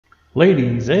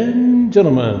Ladies and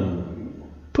gentlemen,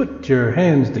 put your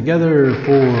hands together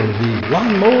for the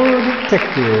Lawn Mower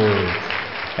Detective.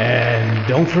 And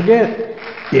don't forget,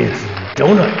 it's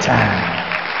donut time.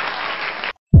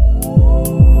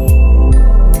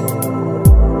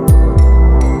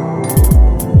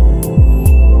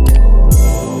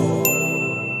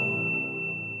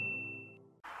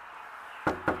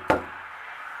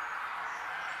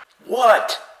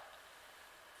 What?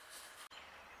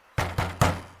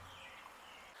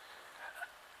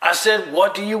 I said,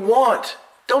 what do you want?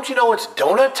 Don't you know it's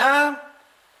donut time?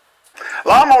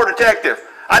 Lawn Mower Detective,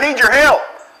 I need your help.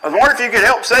 I was wondering if you could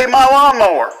help save my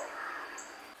lawnmower.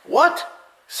 What?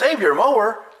 Save your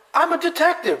mower? I'm a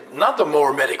detective, not the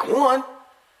mower medic one.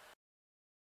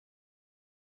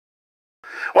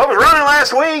 Well, it was running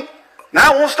last week.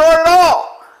 Now it won't start at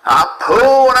all.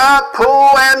 I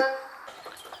pull and...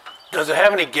 Does it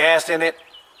have any gas in it?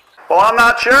 Well, I'm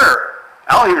not sure.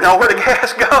 I don't even know where the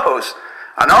gas goes.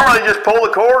 I normally just pull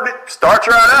the cord and it starts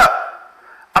right up.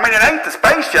 I mean, it ain't the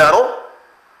space shuttle.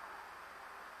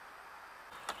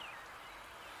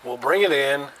 Well, bring it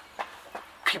in.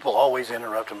 People always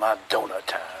interrupting my donut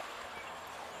time.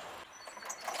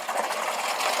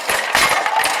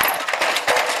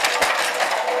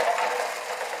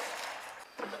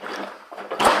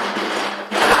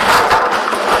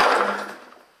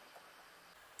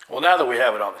 Well, now that we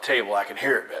have it on the table, I can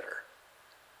hear it better.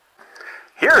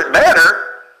 Hear it better?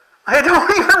 It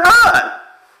don't even run.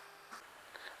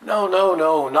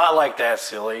 No, not like that,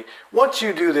 silly. Once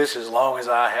you do this as long as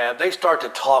I have, they start to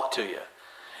talk to you.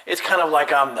 It's kind of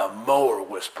like I'm the mower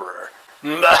whisperer.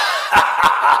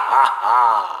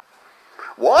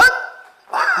 What?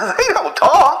 They don't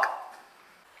talk.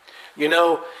 You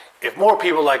know, if more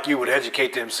people like you would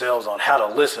educate themselves on how to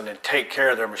listen and take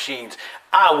care of their machines,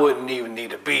 I wouldn't even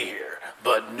need to be here.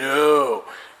 But no,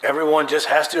 everyone just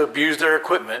has to abuse their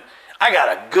equipment. I got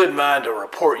a good mind to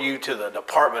report you to the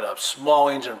Department of Small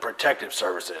Engine Protective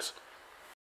Services.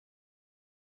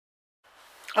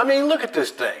 I mean, look at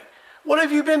this thing. What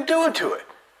have you been doing to it?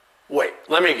 Wait,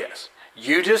 let me guess.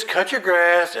 You just cut your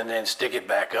grass and then stick it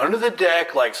back under the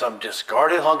deck like some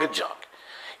discarded hunk of junk.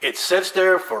 It sits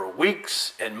there for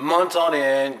weeks and months on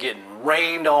end, getting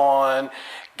rained on,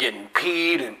 getting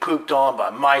peed and pooped on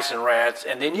by mice and rats,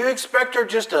 and then you expect her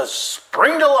just to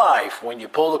spring to life when you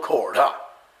pull the cord, huh?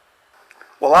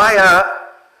 Well,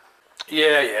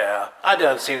 Yeah, I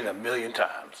done seen it a million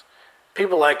times.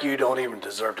 People like you don't even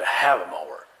deserve to have a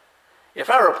mower. If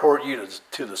I report you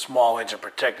to the Small Engine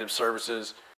Protective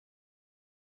Services,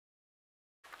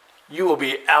 you will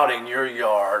be out in your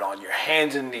yard on your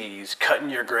hands and knees cutting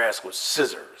your grass with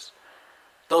scissors.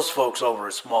 Those folks over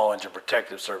at Small Engine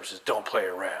Protective Services don't play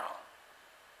around.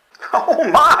 oh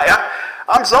my,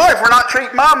 I'm sorry for not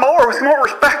treating my mower with more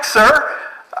respect, sir.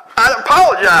 I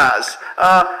apologize.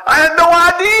 I had no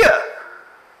idea.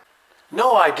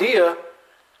 No idea?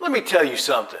 Let me tell you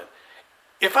something.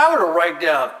 If I were to write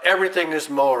down everything this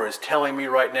mower is telling me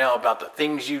right now about the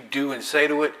things you do and say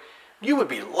to it, you would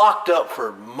be locked up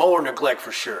for mower neglect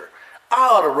for sure. I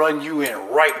ought to run you in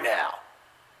right now.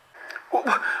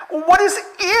 What is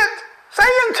it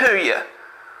saying to you?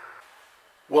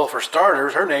 Well, for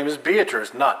starters, her name is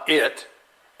Beatrice, not it.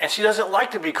 And she doesn't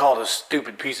like to be called a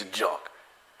stupid piece of junk,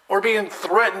 or being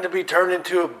threatened to be turned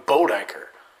into a boat anchor.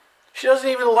 She doesn't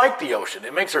even like the ocean.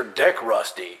 It makes her deck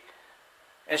rusty.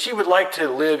 And she would like to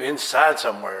live inside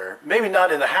somewhere. Maybe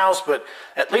not in the house, but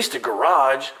at least a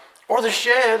garage or the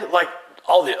shed, like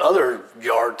all the other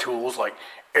yard tools, like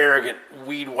arrogant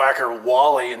weed whacker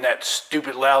Wally and that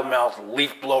stupid loudmouth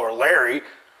leaf blower Larry.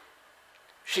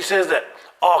 She says that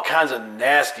all kinds of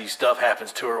nasty stuff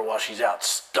happens to her while she's out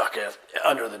stuck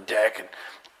under the deck and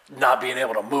not being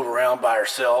able to move around by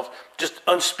herself. Just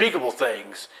unspeakable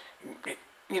things.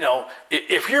 You know,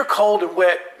 if you're cold and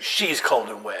wet, she's cold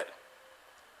and wet.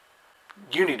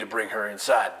 You need to bring her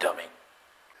inside, dummy.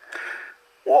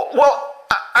 Well,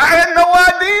 I had no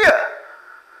idea.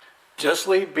 Just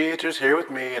leave Beatrice here with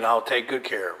me and I'll take good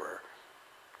care of her.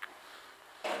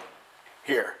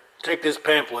 Here, take this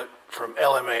pamphlet from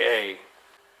LMAA,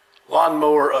 Lawn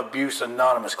Mower Abuse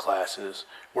Anonymous classes,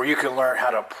 where you can learn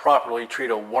how to properly treat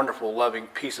a wonderful, loving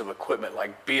piece of equipment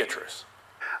like Beatrice.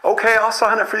 Okay, I'll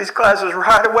sign up for these classes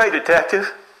right away,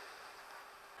 Detective.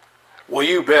 Well,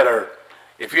 you better,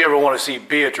 if you ever want to see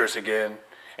Beatrice again.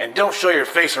 And don't show your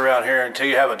face around here until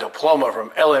you have a diploma from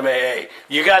LMAA.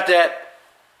 You got that?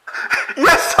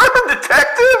 Yes, sir,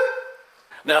 Detective.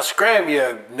 Now scram,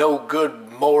 you no-good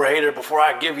mower hater, before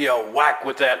I give you a whack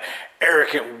with that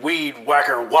arrogant weed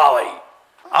whacker Wally.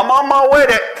 I'm on my way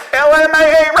to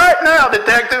LMAA right now,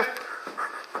 Detective.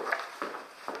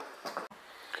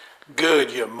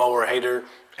 Good, you mower hater.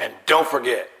 And don't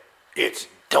forget, it's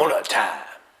donut time.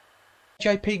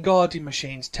 JP Garden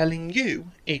Machine's telling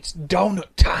you it's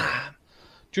donut time.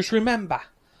 Just remember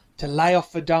to lay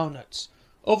off the donuts.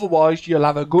 Otherwise you'll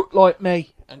have a gut like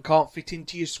me and can't fit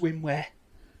into your swimwear.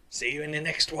 See you in the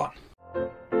next one.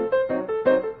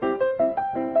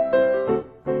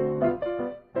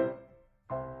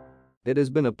 It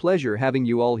has been a pleasure having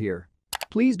you all here.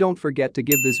 Please don't forget to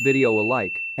give this video a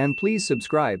like, and please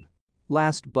subscribe.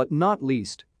 Last but not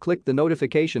least, click the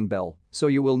notification bell so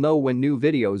you will know when new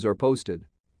videos are posted.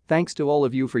 Thanks to all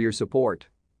of you for your support.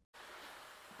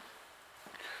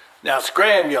 Now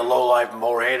scram, you lowlife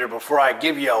mower hater, before I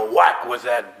give you a whack with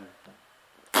that.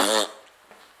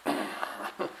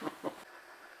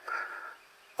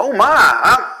 Oh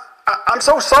my, I'm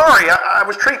so sorry. I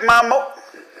was treating my